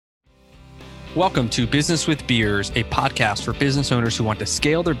Welcome to Business with Beers, a podcast for business owners who want to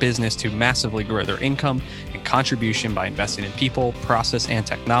scale their business to massively grow their income and contribution by investing in people, process, and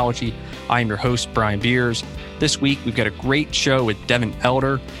technology. I am your host, Brian Beers. This week, we've got a great show with Devin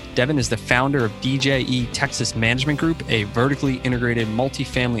Elder. Devin is the founder of DJE Texas Management Group, a vertically integrated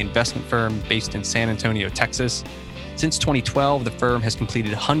multifamily investment firm based in San Antonio, Texas. Since 2012, the firm has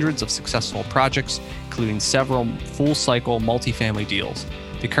completed hundreds of successful projects, including several full-cycle multifamily deals.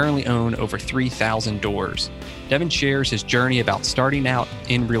 They currently own over 3,000 doors. Devin shares his journey about starting out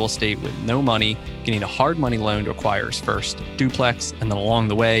in real estate with no money, getting a hard money loan to acquire his first duplex, and then along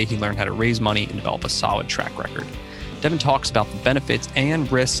the way, he learned how to raise money and develop a solid track record. Devin talks about the benefits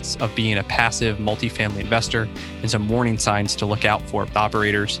and risks of being a passive multifamily investor and some warning signs to look out for with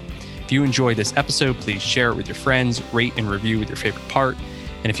operators. If you enjoyed this episode, please share it with your friends, rate and review with your favorite part.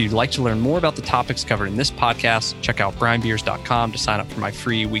 And if you'd like to learn more about the topics covered in this podcast, check out brianbeers.com to sign up for my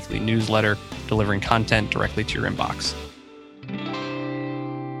free weekly newsletter, delivering content directly to your inbox.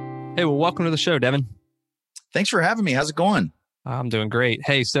 Hey, well, welcome to the show, Devin. Thanks for having me. How's it going? I'm doing great.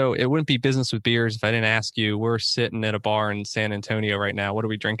 Hey, so it wouldn't be Business with Beers if I didn't ask you. We're sitting at a bar in San Antonio right now. What are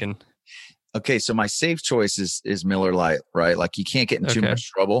we drinking? Okay, so my safe choice is Miller Lite, right? Like you can't get in too much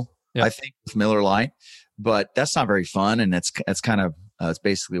trouble, I think, with Miller Lite, but that's not very fun, and that's kind of it's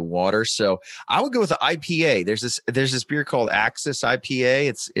basically water. So I would go with the IPA. There's this beer called Axis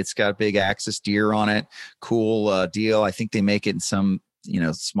IPA. It's got a big Axis deer on it. Cool deal. I think they make it in some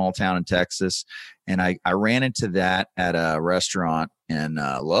small town in Texas, and I ran into that at a restaurant and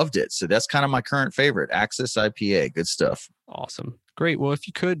loved it. So that's kind of my current favorite, Axis IPA. Good stuff. Awesome, great. Well, if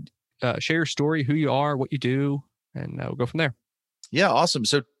you could share your story, who you are, what you do, and we'll go from there. Yeah, awesome.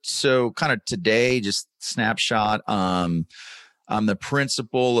 So kind of today, just snapshot. I'm the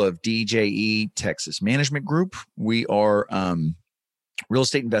principal of DJE Texas Management Group. We are real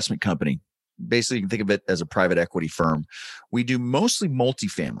estate investment company. Basically, you can think of it as a private equity firm. We do mostly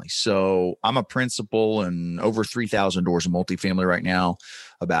multifamily. So I'm a principal in over 3,000 doors of multifamily right now.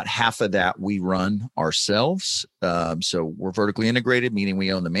 About half of that we run ourselves. So we're vertically integrated, meaning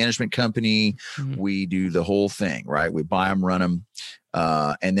we own the management company. Mm-hmm. We do the whole thing, right? We buy them, run them.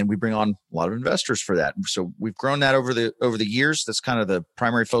 And then we bring on a lot of investors for that. So we've grown that over the years. That's kind of the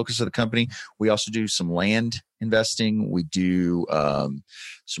primary focus of the company. We also do some land investing. We do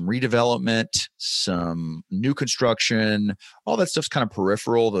some redevelopment, some new construction. All that stuff's kind of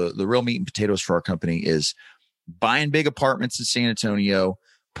peripheral. The real meat and potatoes for our company is buying big apartments in San Antonio,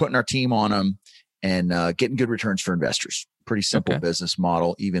 putting our team on them, and getting good returns for investors. Pretty simple business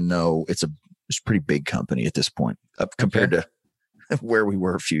model, even though it's a pretty big company at this point compared to where we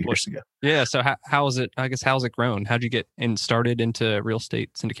were a few years ago. Yeah. So how is it, I guess, how's it grown? How'd you get started into real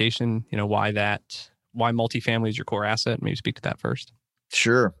estate syndication? Why multifamily is your core asset? Maybe speak to that first.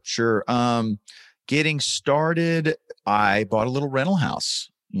 Sure. Getting started, I bought a little rental house,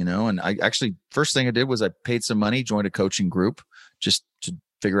 and I actually, first thing I did was I paid some money, joined a coaching group just to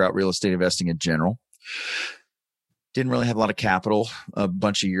figure out real estate investing in general. Didn't really have a lot of capital a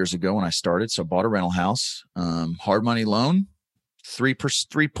bunch of years ago when I started. So I bought a rental house, hard money loan, 3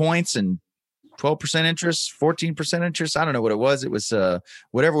 points and 12% interest, 14% interest. I don't know what it was. It was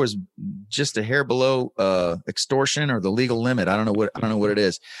whatever was just a hair below extortion or the legal limit. I don't know what it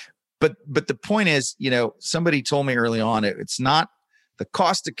is. But the point is, somebody told me early on, it's not the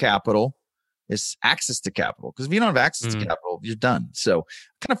cost of capital, it's access to capital. Because if you don't have access to capital, you're done. So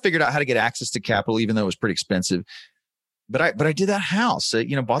I kind of figured out how to get access to capital, even though it was pretty expensive. But I did that house.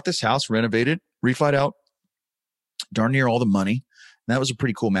 Bought this house, renovated, refied out darn near all the money. And that was a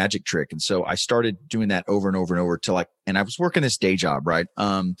pretty cool magic trick. And so I started doing that over and over and over and I was working this day job, right?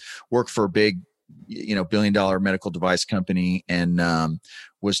 Worked for a big, $1 billion medical device company, and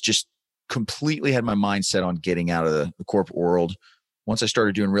was just completely had my mind set on getting out of the corporate world. Once I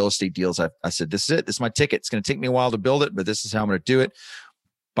started doing real estate deals, I said, this is it. This is my ticket. It's going to take me a while to build it, but this is how I'm going to do it.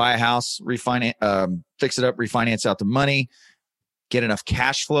 Buy a house, refinance, fix it up, refinance out the money, get enough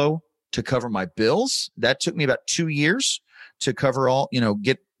cash flow to cover my bills. That took me about 2 years to cover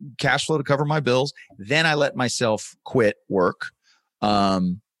get cash flow to cover my bills. Then I let myself quit work.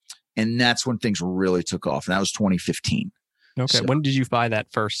 And that's when things really took off. And that was 2015. Okay. So, when did you buy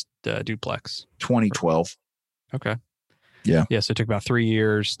that first duplex? 2012. Okay. Yeah. Yeah. So it took about 3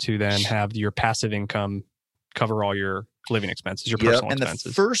 years to then have your passive income cover all your living expenses, your personal expenses.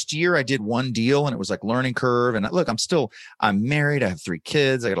 And the first year I did one deal, and it was like learning curve. And look, I'm married. I have 3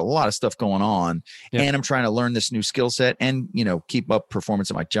 kids. I got a lot of stuff going on, and I'm trying to learn this new skill set and, keep up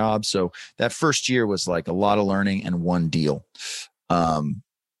performance at my job. So that first year was like a lot of learning and one deal.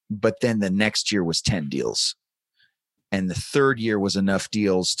 But then the next year was 10 deals. And the third year was enough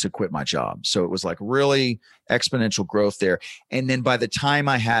deals to quit my job. So it was like really exponential growth there. And then by the time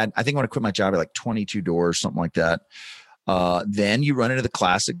I think when I quit my job, I had like 22 doors, something like that. Then you run into the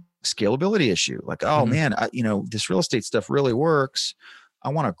classic scalability issue. Like, oh man, this real estate stuff really works. I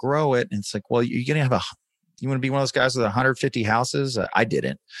want to grow it. And it's like, well, you're going to you want to be one of those guys with 150 houses? I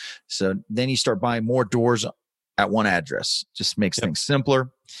didn't. So then you start buying more doors at one address. Just makes things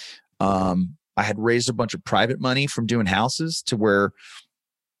simpler. I had raised a bunch of private money from doing houses to where,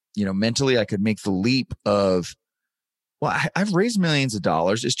 mentally I could make the leap of, well, I've raised millions of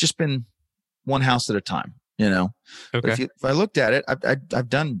dollars. It's just been one house at a time, Okay. But if I looked at it, I've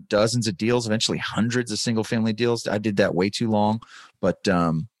done dozens of deals, eventually hundreds of single family deals. I did that way too long, but,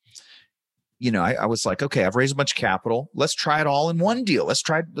 I was like, okay, I've raised a bunch of capital. Let's try it all in one deal. Let's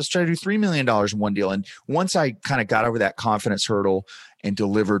try to do $3 million in one deal. And once I kind of got over that confidence hurdle and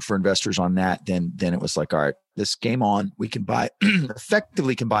delivered for investors on that, then it was like, all right, this game on, we can buy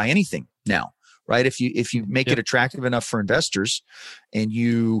effectively can buy anything now, right? If you make it attractive enough for investors and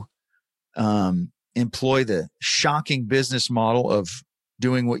you employ the shocking business model of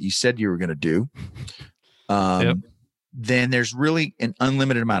doing what you said you were going to do, then there's really an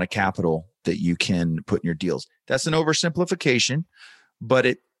unlimited amount of capital that you can put in your deals. That's an oversimplification, but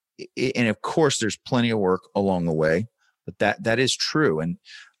and of course there's plenty of work along the way, but that is true. And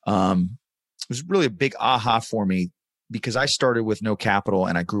it was really a big aha for me because I started with no capital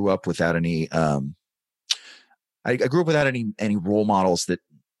and I grew up without any, I grew up without any role models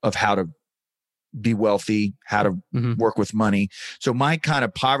of how to be wealthy, how to work with money. So my kind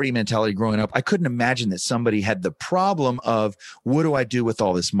of poverty mentality growing up, I couldn't imagine that somebody had the problem of, what do I do with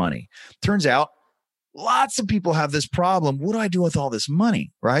all this money? Turns out lots of people have this problem. What do I do with all this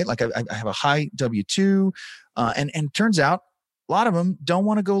money? Right? Like I have a high W-2 and turns out a lot of them don't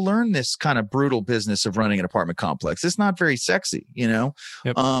want to go learn this kind of brutal business of running an apartment complex. It's not very sexy, Yep.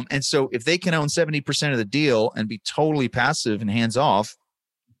 And so if they can own 70% of the deal and be totally passive and hands off,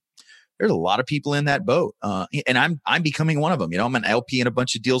 there's a lot of people in that boat. And I'm becoming one of them. I'm an LP in a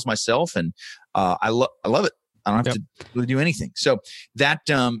bunch of deals myself, and I love it. I don't have to really do anything. So that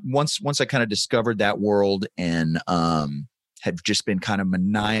once I kind of discovered that world and had just been kind of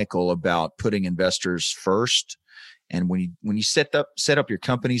maniacal about putting investors first. And when you set up your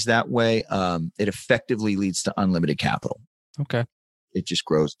companies that way, it effectively leads to unlimited capital. Okay. It just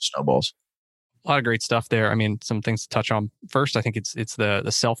grows and snowballs. A lot of great stuff there. I mean, some things to touch on. First, I think it's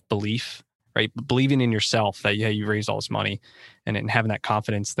the self-belief, right? Believing in yourself that, you raised all this money and having that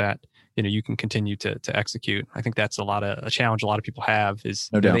confidence that, you can continue to execute. I think that's a challenge a lot of people have is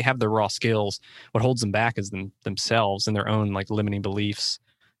they have the raw skills. What holds them back is themselves and their own like limiting beliefs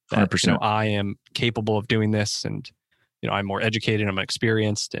that, 100%. I am capable of doing this and, I'm more educated, I'm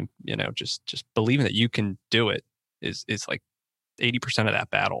experienced, and, just believing that you can do it is like 80% of that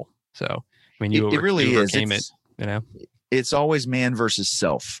battle. So, I mean, it really overcame it. It's always man versus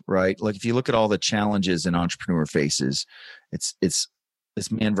self, right? Like if you look at all the challenges an entrepreneur faces, it's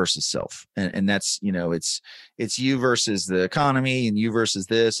man versus self, and that's it's you versus the economy and you versus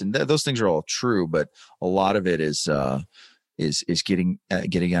this, and those things are all true, but a lot of it is getting out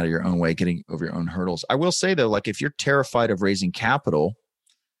of your own way, getting over your own hurdles. I will say though, like if you're terrified of raising capital,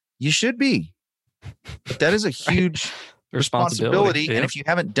 you should be, but that is a huge responsibility, and if you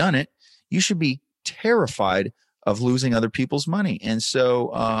haven't done it, you should be terrified of losing other people's money. And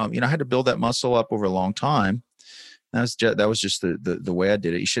so, I had to build that muscle up over a long time. That was just the way I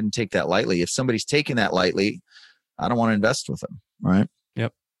did it. You shouldn't take that lightly. If somebody's taking that lightly, I don't want to invest with them. Right.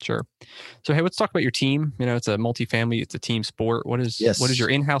 Yep. Sure. So, hey, let's talk about your team. It's a multifamily, it's a team sport. What does your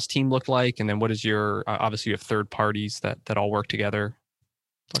in-house team look like? And then what is your, obviously you have third parties that all work together.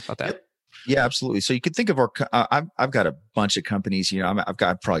 Talk about that. Yep. Yeah, absolutely. So you could think of I've got a bunch of companies, I've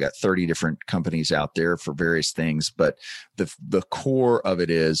probably got 30 different companies out there for various things, but the core of it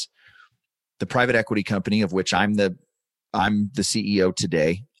is the private equity company of which I'm the CEO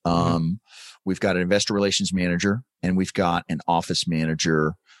today. We've got an investor relations manager and we've got an office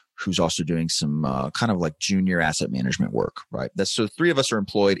manager who's also doing some kind of like junior asset management work, right? So 3 of us are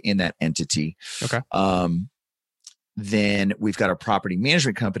employed in that entity. Okay. Then we've got a property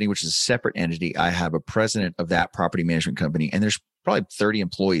management company, which is a separate entity. I have a president of that property management company, and there's probably 30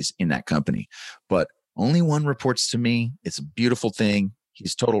 employees in that company, but only one reports to me. It's a beautiful thing.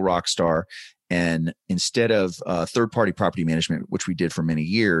 He's total rock star. And instead of third-party property management, which we did for many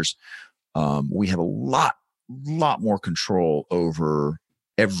years, we have a lot more control over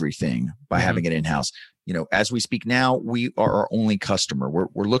everything by having it in-house. As we speak now, we are our only customer.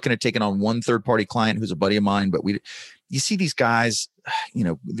 We're looking at taking on one third-party client who's a buddy of mine, but you see these guys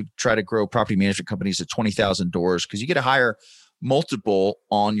try to grow property management companies to 20,000 doors, because you get a higher multiple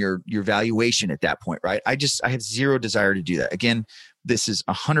on your valuation at that point, right? I have zero desire to do that. Again, this is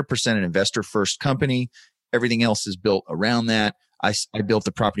 100% an investor first company. Everything else is built around that. I built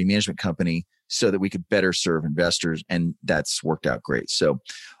the property management company so that we could better serve investors, and that's worked out great. So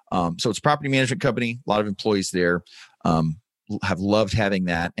it's a property management company, a lot of employees there. Have loved having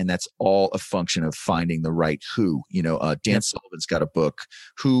that, and that's all a function of finding the right who. Dan Sullivan's got a book,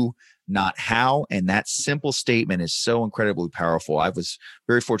 Who, Not How, and that simple statement is so incredibly powerful. I was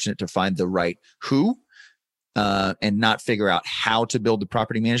very fortunate to find the right who, and not figure out how to build the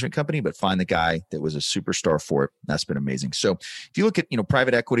property management company, but find the guy that was a superstar for it. That's been amazing. So if you look at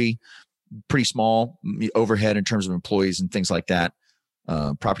private equity, pretty small overhead in terms of employees and things like that.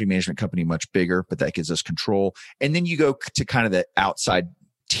 Property management company, much bigger, but that gives us control. And then you go to kind of the outside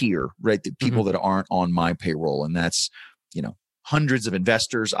tier, right? The people that aren't on my payroll. And that's, hundreds of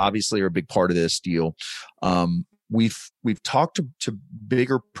investors obviously are a big part of this deal. We've talked to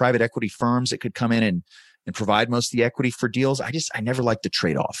bigger private equity firms that could come in and provide most of the equity for deals. I never liked the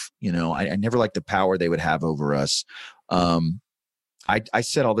trade-off. I never liked the power they would have over us. I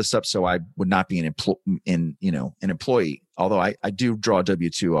set all this up so I would not be an employee, although I do draw a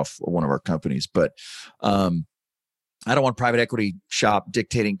W-2 off one of our companies, but I don't want private equity shop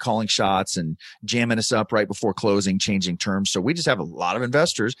dictating, calling shots and jamming us up right before closing, changing terms. So we just have a lot of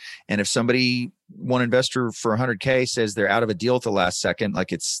investors. And if one investor for 100K says they're out of a deal at the last second,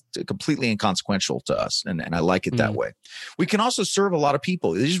 like, it's completely inconsequential to us. And I like it that way. We can also serve a lot of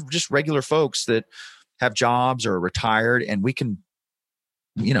people. These are just regular folks that have jobs or are retired, and we can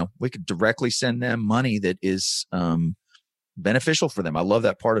directly send them money that is beneficial for them. I love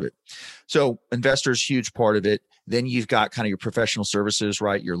that part of it. So investors, huge part of it. Then you've got kind of your professional services,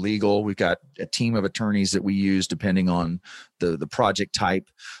 right? Your legal. We've got a team of attorneys that we use depending on the project type.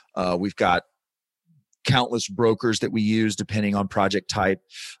 We've got countless brokers that we use depending on project type.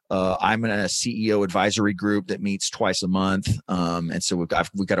 I'm in a CEO advisory group that meets twice a month. And so we've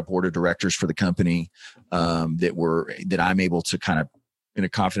got a board of directors for the company that I'm able to kind of, in a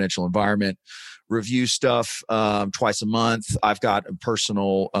confidential environment, review stuff twice a month. I've got a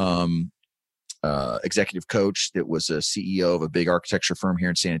personal executive coach that was a CEO of a big architecture firm here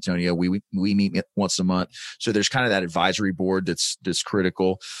in San Antonio. We meet once a month. So there's kind of that advisory board that's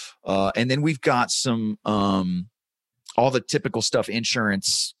critical. And then we've got some all the typical stuff,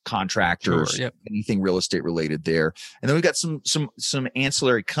 insurance, contractors, anything real estate related there. And then we've got some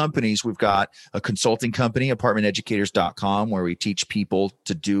ancillary companies. We've got a consulting company, apartmenteducators.com, where we teach people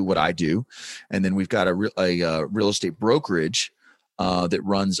to do what I do. And then we've got a real estate brokerage that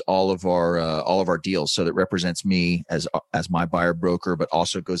runs all of our deals. So that represents me as my buyer broker, but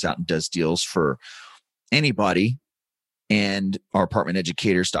also goes out and does deals for anybody, and our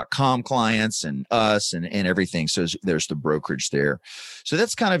apartmenteducators.com clients and us and everything. So there's the brokerage there. So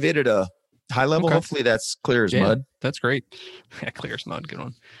that's kind of it at a high level. Okay. Hopefully that's clear as mud. That's great. Yeah, clear as mud. Good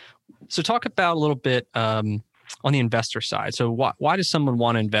one. So talk about a little bit on the investor side. So why does someone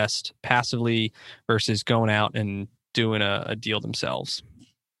want to invest passively versus going out and doing a deal themselves?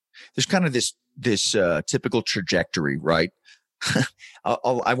 There's kind of this typical trajectory, right?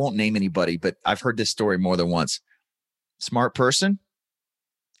 I won't name anybody, but I've heard this story more than once. Smart person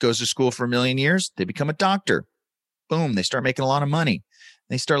goes to school for 1 million years. They become a doctor. Boom. They start making a lot of money.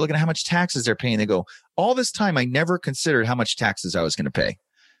 They start looking at how much taxes they're paying. They go, all this time, I never considered how much taxes I was going to pay.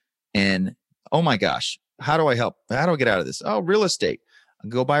 And oh my gosh, how do I help? How do I get out of this? Oh, real estate. I'll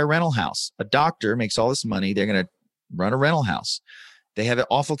go buy a rental house. A doctor makes all this money. They're going to run a rental house. They have an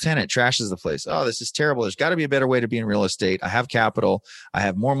awful tenant, trashes the place. Oh, this is terrible. There's got to be a better way to be in real estate. I have capital. I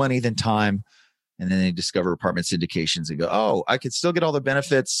have more money than time. And then they discover apartment syndications and go, oh, I could still get all the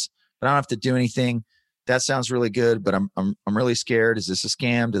benefits, but I don't have to do anything. That sounds really good, but I'm really scared. Is this a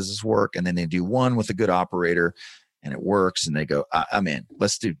scam? Does this work? And then they do one with a good operator and it works. And they go, I'm in.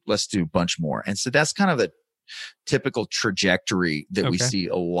 Let's do a bunch more. And so that's kind of the typical trajectory that we see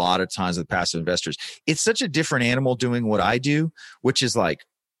a lot of times with passive investors. It's such a different animal doing what I do, which is like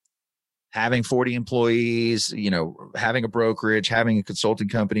having 40 employees, having a brokerage, having a consulting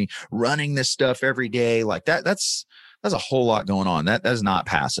company, running this stuff every day. Like that's a whole lot going on. That is not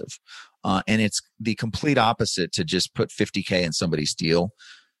passive. And it's the complete opposite to just put 50K in somebody's deal,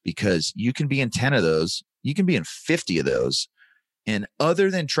 because you can be in 10 of those. You can be in 50 of those. And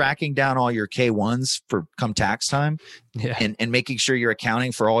other than tracking down all your K1s for come tax time and making sure you're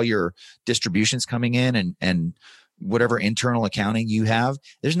accounting for all your distributions coming in and whatever internal accounting you have,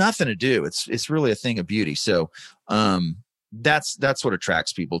 there's nothing to do. It's really a thing of beauty. So, that's what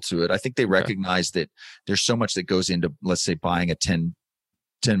attracts people to it. I think they recognize that there's so much that goes into, let's say, buying a $10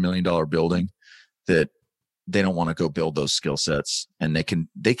 million building, that they don't want to go build those skill sets, and they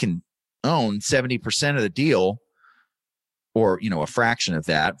can own 70% of the deal, or, you know, a fraction of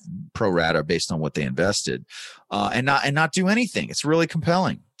that pro rata based on what they invested, and not do anything. It's really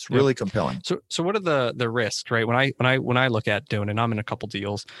compelling. It's really compelling. So what are the risks, right? When I look at doing, and I'm in a couple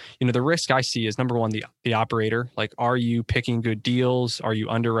deals, you know, the risk I see is, number one, the operator. Like, are you picking good deals? Are you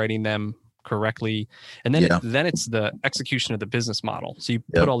underwriting them correctly? And then it's the execution of the business model. So you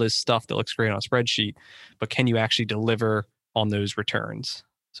put all this stuff that looks great on a spreadsheet, but can you actually deliver on those returns?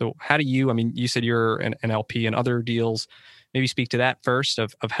 So how do you, I mean, you said you're an LP in other deals. Maybe speak to that first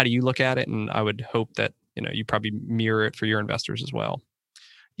of how do you look at it? And I would hope that, you know, you probably mirror it for your investors as well.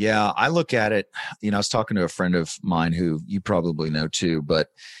 Yeah, I look at it, you know, I was talking to a friend of mine who you probably know too, but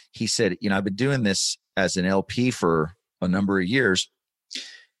he said, you know, I've been doing this as an LP for a number of years,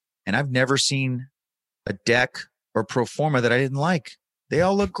 and I've never seen a deck or pro forma that I didn't like. They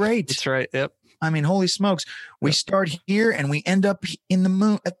all look great. That's right. Yep. I mean, holy smokes. We start here and we end up in the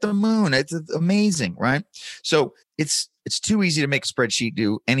moon, at the moon. It's amazing, right? So it's too easy to make a spreadsheet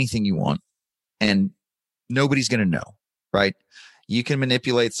do anything you want, and nobody's going to know, right? You can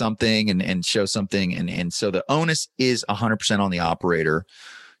manipulate something and show something. And so the onus is 100% on the operator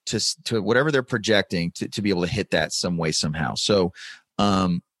to whatever they're projecting to be able to hit that some way, somehow. So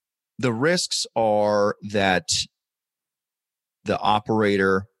the risks are that the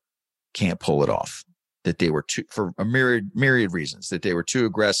operator can't pull it off, that they were too, for a myriad reasons, that they were too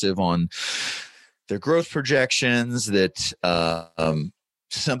aggressive on their growth projections, that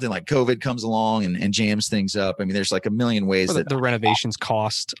something like COVID comes along and jams things up. I mean, there's like a million ways that the renovations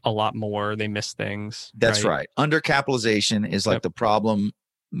cost a lot more. They miss things. That's right. Undercapitalization is like the problem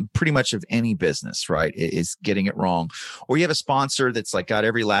pretty much of any business, right? Is getting it wrong. Or you have a sponsor that's like got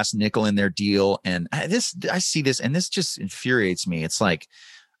every last nickel in their deal. And I see this, and this just infuriates me. It's like,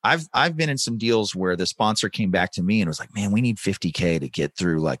 I've been in some deals where the sponsor came back to me and was like, man, we need $50K to get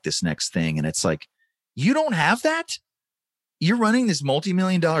through like this next thing. And it's like, you don't have that? You're running this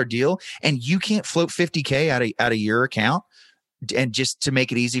multi-million-dollar deal and you can't float $50K out of your account and just to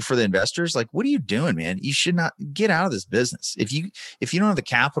make it easy for the investors? Like, what are you doing, man? You should not get out of this business. If you don't have the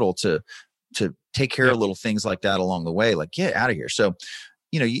capital to take care of little things like that along the way, like, get out of here. So,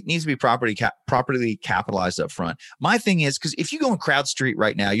 you know, it needs to be properly capitalized up front. My thing is, because if you go on CrowdStreet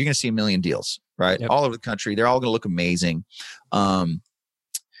right now, you're going to see a million deals, right? All over the country. They're all going to look amazing.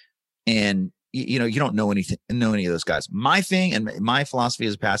 And you know, you don't know any of those guys. My thing and my philosophy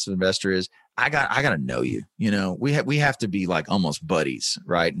as a passive investor is I got to know you. You know, we have to be like almost buddies,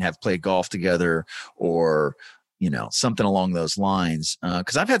 right? And have played golf together, or, you know, something along those lines.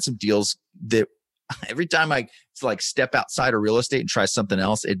 Because I've had some deals that every time I like step outside of real estate and try something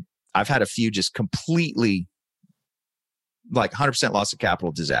else, I've had a few just completely like 100% loss of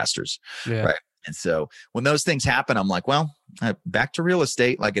capital disasters, right? And so when those things happen, I'm like, well, back to real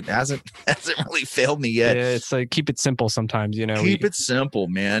estate. Like, it hasn't really failed me yet. Yeah, it's like, keep it simple sometimes, you know. Keep it simple,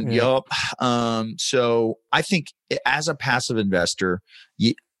 man. Yup. So I think as a passive investor,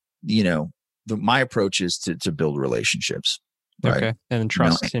 you know, my approach is to build relationships. Right. Okay. And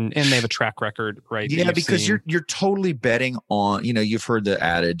trust, and they have a track record, right? Yeah, because you're totally betting on, you know, you've heard the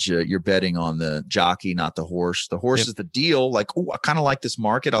adage, you're betting on the jockey, not the horse. The horse is the deal. Like, oh, I kind of like this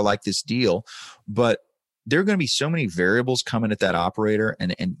market. I like this deal. But there are going to be so many variables coming at that operator,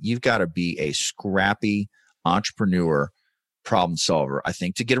 and you've got to be a scrappy entrepreneur, problem solver, I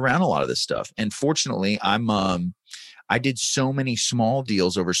think, to get around a lot of this stuff. And fortunately, I did so many small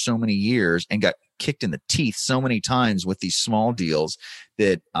deals over so many years and got kicked in the teeth so many times with these small deals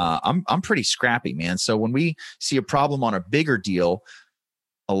that I'm pretty scrappy, man. So when we see a problem on a bigger deal,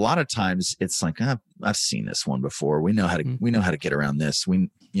 a lot of times it's like, I've seen this one before. We know how to get around this. We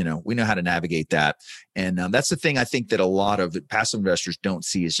know how to navigate that. And that's the thing I think that a lot of passive investors don't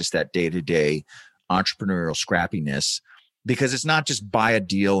see, is just that day-to-day entrepreneurial scrappiness. Because it's not just buy a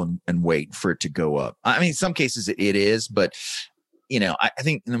deal and wait for it to go up. I mean, in some cases it is, but you know, I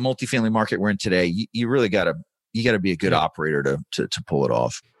think in the multifamily market we're in today, you really gotta be a good operator to pull it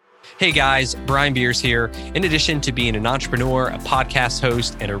off. Hey guys, Brian Beers here. In addition to being an entrepreneur, a podcast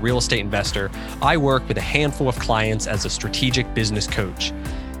host, and a real estate investor, I work with a handful of clients as a strategic business coach.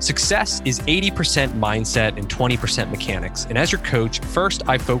 Success is 80% mindset and 20% mechanics. And as your coach, first,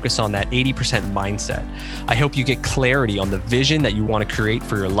 I focus on that 80% mindset. I help you get clarity on the vision that you want to create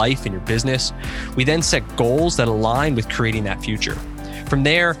for your life and your business. We then set goals that align with creating that future. From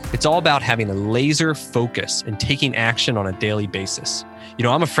there, it's all about having a laser focus and taking action on a daily basis.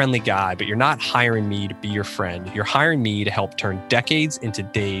 I'm a friendly guy, but you're not hiring me to be your friend. You're hiring me to help turn decades into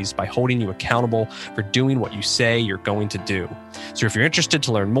days by holding you accountable for doing what you say you're going to do. So if you're interested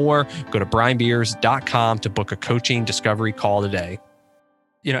to learn more, go to brianbeers.com to book a coaching discovery call today.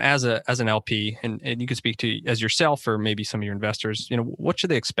 As an LP, and you can speak to as yourself or maybe some of your investors, what should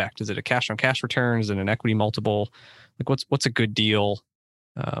they expect? Is it a cash on cash return? Is it an equity multiple? Like what's a good deal?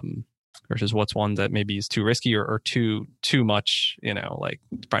 Versus what's one that maybe is too risky or too much, like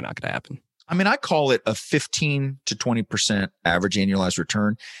it's probably not going to happen. I mean, I call it a 15 to 20% average annualized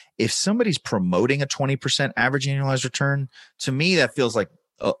return. If somebody's promoting a 20% average annualized return, to me, that feels like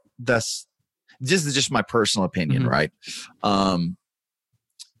this is just my personal opinion, right? To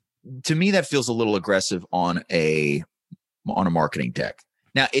me, that feels a little aggressive on a marketing deck.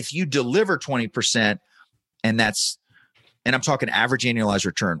 Now, if you deliver 20% and I'm talking average annualized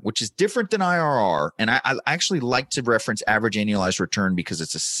return, which is different than IRR. And I actually like to reference average annualized return because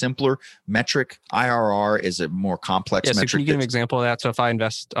it's a simpler metric. IRR is a more complex metric. So can you give an example of that? So if I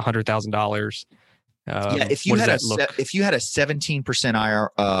invest $100,000, if you had a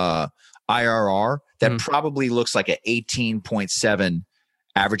 17% IRR, that probably looks like an 18.7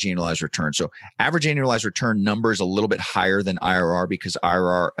 average annualized return. So average annualized return number is a little bit higher than IRR because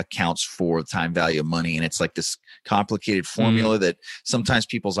IRR accounts for time value of money. And it's like this complicated formula that sometimes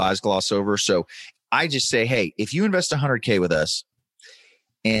people's eyes gloss over. So I just say, hey, if you invest 100K with us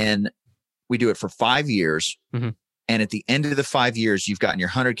and we do it for 5 years, and at the end of the 5 years, you've gotten your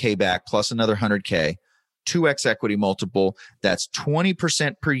 100K back plus another 100K, 2x equity multiple, that's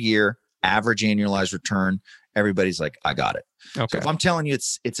 20% per year, average annualized return. Everybody's like, I got it. Okay. So if I'm telling you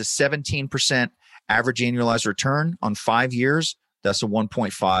it's a 17% average annualized return on 5 years, that's a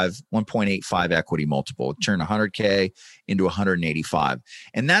 1.85 equity multiple. Turn 100K into 185.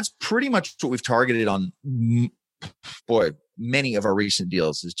 And that's pretty much what we've targeted on, many of our recent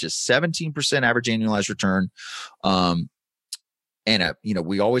deals is just 17% average annualized return. And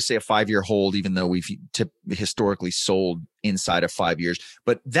we always say a 5-year hold, even though we've historically sold inside of 5 years.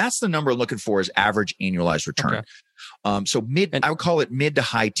 But that's the number I'm looking for is average annualized return. Okay. So I would call it mid to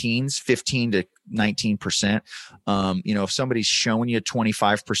high teens, 15 to 19%. If somebody's showing you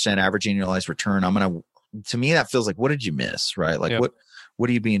 25% average annualized return, to me, that feels like, what did you miss? Right? Like what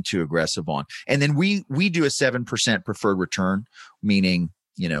are you being too aggressive on? And then we do a 7% preferred return, meaning,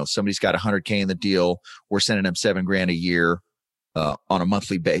 somebody's got 100K in the deal. We're sending them $7,000 a year. On a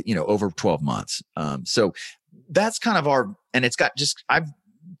monthly basis, over 12 months. So that's kind of I've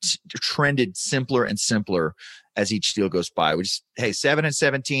trended simpler and simpler as each deal goes by. We just, 7 and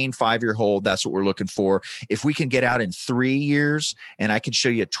 17, 5-year hold. That's what we're looking for. If we can get out in 3 years and I can show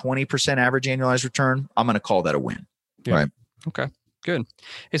you a 20% average annualized return, I'm going to call that a win. Yeah. Right. Okay, good.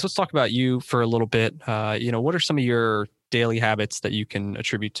 Hey, so let's talk about you for a little bit. What are some of your daily habits that you can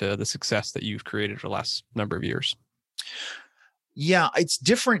attribute to the success that you've created for the last number of years? Yeah, it's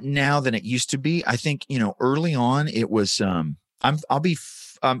different now than it used to be. I think, early on it was, I'll be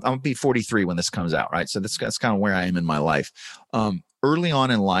 43 when this comes out, right? So that's kind of where I am in my life. Early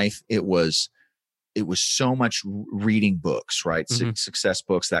on in life, it was so much reading books, right? Success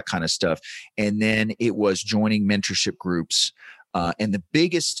books, that kind of stuff. And then it was joining mentorship groups. And the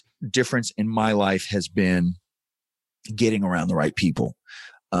biggest difference in my life has been getting around the right people.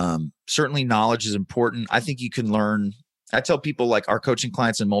 Certainly knowledge is important. I think you can learn. I tell people like our coaching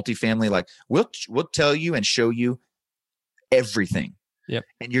clients in multifamily, like we'll tell you and show you everything. Yep.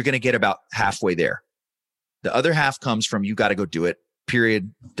 And you're going to get about halfway there. The other half comes from, you got to go do it,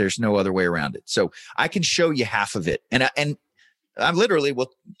 period. There's no other way around it. So I can show you half of it. And I literally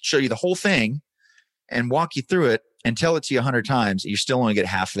will show you the whole thing and walk you through it and tell it to you 100 times. You still only get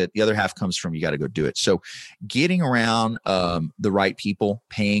half of it. The other half comes from, you got to go do it. So getting around the right people,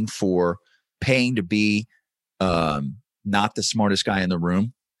 paying to be, not the smartest guy in the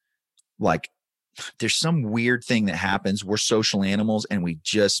room. Like there's some weird thing that happens. We're social animals and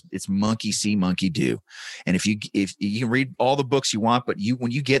it's monkey see, monkey do. And if you can read all the books you want, but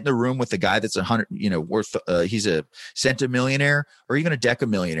when you get in the room with a guy that's 100, worth, he's a centimillionaire or even a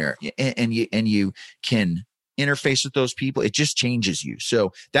decamillionaire and you can interface with those people, it just changes you.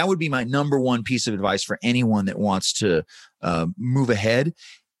 So that would be my number one piece of advice for anyone that wants to move ahead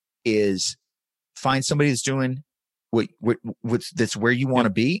is find somebody that's doing that's where you want to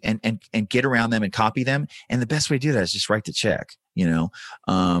be and get around them and copy them. And the best way to do that is just write the check.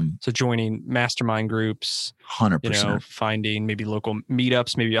 So joining mastermind groups, 100%. finding maybe local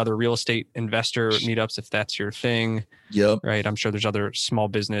meetups, maybe other real estate investor meetups, if that's your thing. Yep. Right. I'm sure there's other small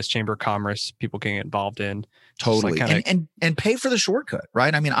business, chamber of commerce people can get involved in. Totally. And pay for the shortcut,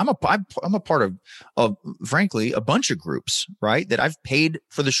 right? I mean, I'm a part of frankly, a bunch of groups, right? That I've paid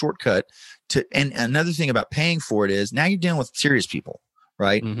for the shortcut to. And another thing about paying for it is now you're dealing with serious people,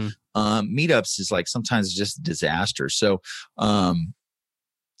 right? Mm-hmm. Meetups is like sometimes just a disaster. So,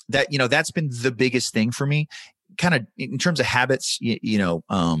 that's been the biggest thing for me kind of in terms of habits,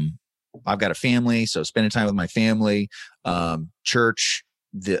 I've got a family, so spending time with my family, church,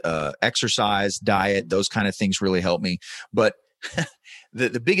 the exercise, diet, those kind of things really help me. But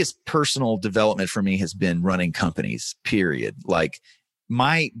the biggest personal development for me has been running companies, period. Like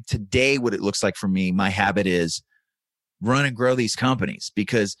today, what it looks like for me, my habit is run and grow these companies,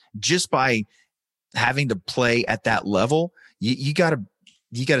 because just by having to play at that level, you gotta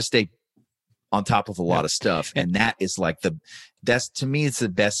stay on top of a lot of stuff. And that is like to me, it's the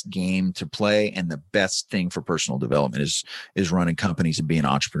best game to play. And the best thing for personal development is running companies and being an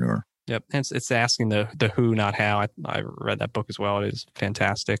entrepreneur. Yep. It's asking the who, not how. I read that book as well. It is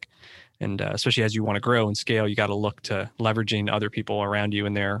fantastic. And especially as you want to grow and scale, you got to look to leveraging other people around you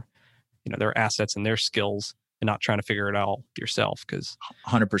and their assets and their skills, and not trying to figure it out yourself.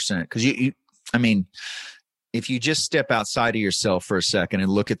 100%. Because if you just step outside of yourself for a second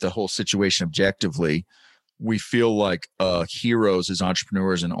and look at the whole situation objectively, we feel like heroes as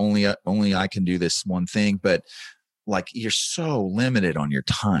entrepreneurs, and only I can do this one thing. But like, you're so limited on your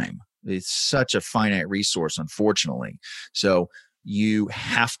time. It's such a finite resource, unfortunately. So you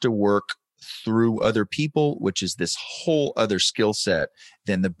have to work through other people, which is this whole other skill set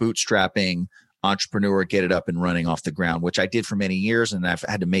than the bootstrapping entrepreneur, get it up and running off the ground, which I did for many years. And I've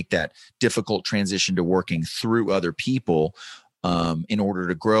had to make that difficult transition to working through other people in order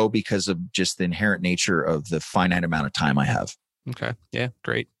to grow, because of just the inherent nature of the finite amount of time I have. Okay. Yeah.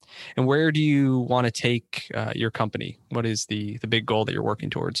 Great. And where do you want to take your company? What is the big goal that you're working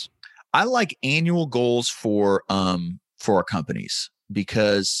towards? I like annual goals for our companies,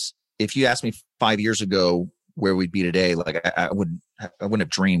 because if you asked me 5 years ago where we'd be today, like I wouldn't have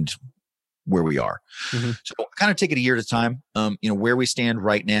dreamed where we are. Mm-hmm. So kind of take it a year at a time. Where we stand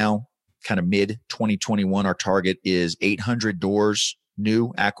right now, kind of mid 2021, our target is 800 doors,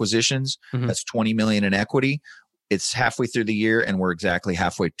 new acquisitions. Mm-hmm. That's 20 million in equity. It's halfway through the year, and we're exactly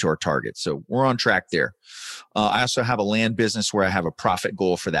halfway to our target. So we're on track there. I also have a land business where I have a profit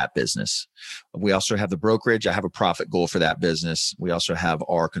goal for that business. We also have the brokerage. I have a profit goal for that business. We also have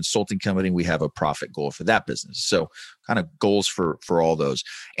our consulting company. We have a profit goal for that business. So kind of goals for all those.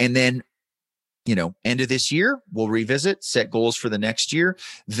 And then, end of this year, we'll revisit, set goals for the next year.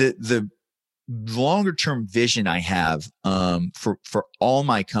 The longer term vision I have for all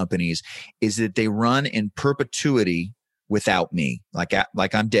my companies is that they run in perpetuity without me, like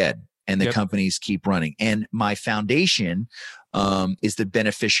I'm dead, and the companies keep running. And my foundation is the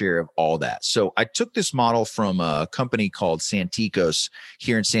beneficiary of all that. So I took this model from a company called Santikos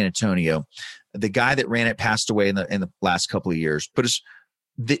here in San Antonio. The guy that ran it passed away in the last couple of years, but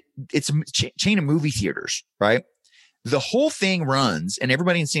it's a chain of movie theaters, right? The whole thing runs, and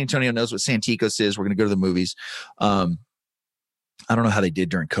everybody in San Antonio knows what Santikos is. We're going to go to the movies. I don't know how they did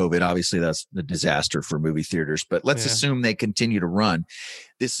during COVID. Obviously, that's the disaster for movie theaters, but let's assume they continue to run.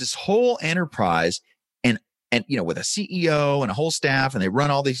 This whole enterprise, and with a CEO and a whole staff, and they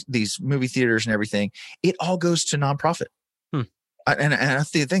run all these movie theaters and everything. It all goes to nonprofit. And I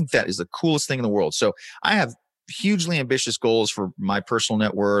think that is the coolest thing in the world. So I have hugely ambitious goals for my personal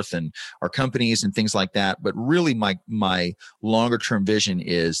net worth and our companies and things like that. But really my longer term vision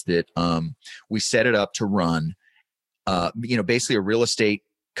is that we set it up to run, basically a real estate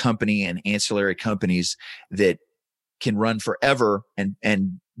company and ancillary companies that can run forever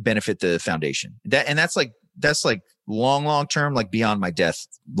and benefit the foundation. That's like long term, like beyond my death,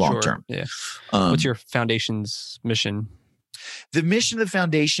 long term. Yeah. What's your foundation's mission? The mission of the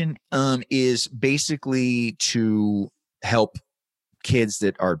foundation is basically to help kids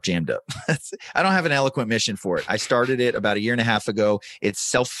that are jammed up. I don't have an eloquent mission for it. I started it about 1.5 years ago. It's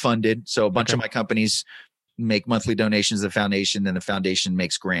self-funded. So a bunch of my companies make monthly donations to the foundation, and the foundation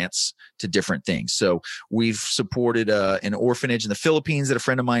makes grants to different things. So we've supported an orphanage in the Philippines that a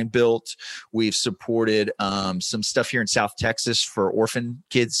friend of mine built. We've supported some stuff here in South Texas for orphan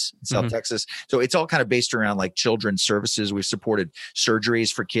kids in South Texas. So it's all kind of based around like children's services. We've supported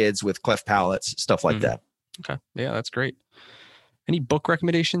surgeries for kids with cleft palates, stuff like that. Okay. Yeah, that's great. Any book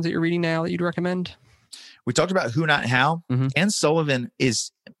recommendations that you're reading now that you'd recommend? We talked about Who Not How. Dan Sullivan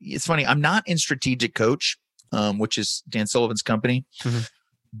it's funny. I'm not in strategic coach. which is Dan Sullivan's company. Mhm.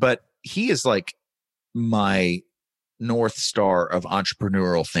 But he is like my North Star of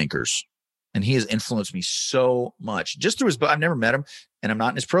entrepreneurial thinkers. And he has influenced me so much just through his book. I've never met him and I'm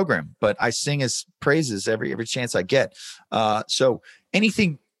not in his program, but I sing his praises every chance I get. So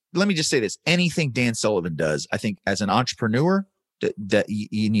anything, let me just say this, anything Dan Sullivan does, I think as an entrepreneur that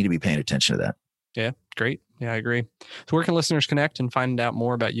you need to be paying attention to that. Yeah. Great. Yeah, I agree. So where can listeners connect and find out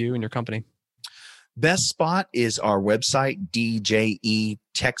more about you and your company? Best spot is our website,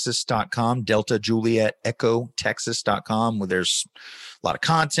 djetexas.com, Delta Juliet Echo Texas.com, where there's a lot of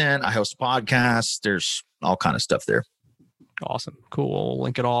content. I host podcasts. There's all kind of stuff there. Awesome. Cool. We'll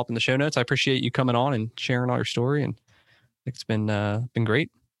link it all up in the show notes. I appreciate you coming on and sharing all your story. And it's been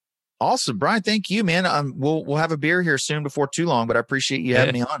great. Awesome. Brian, thank you, man. We'll have a beer here soon before too long, but I appreciate you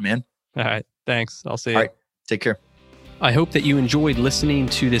having me on, man. All right. Thanks. I'll see you. All right. Take care. I hope that you enjoyed listening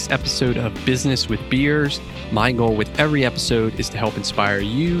to this episode of Business with Beers. My goal with every episode is to help inspire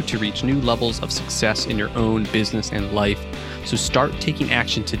you to reach new levels of success in your own business and life. So start taking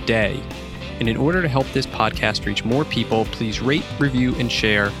action today. And in order to help this podcast reach more people, please rate, review, and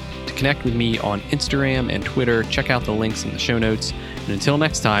share. To connect with me on Instagram and Twitter, check out the links in the show notes. And until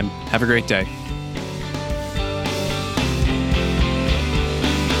next time, have a great day.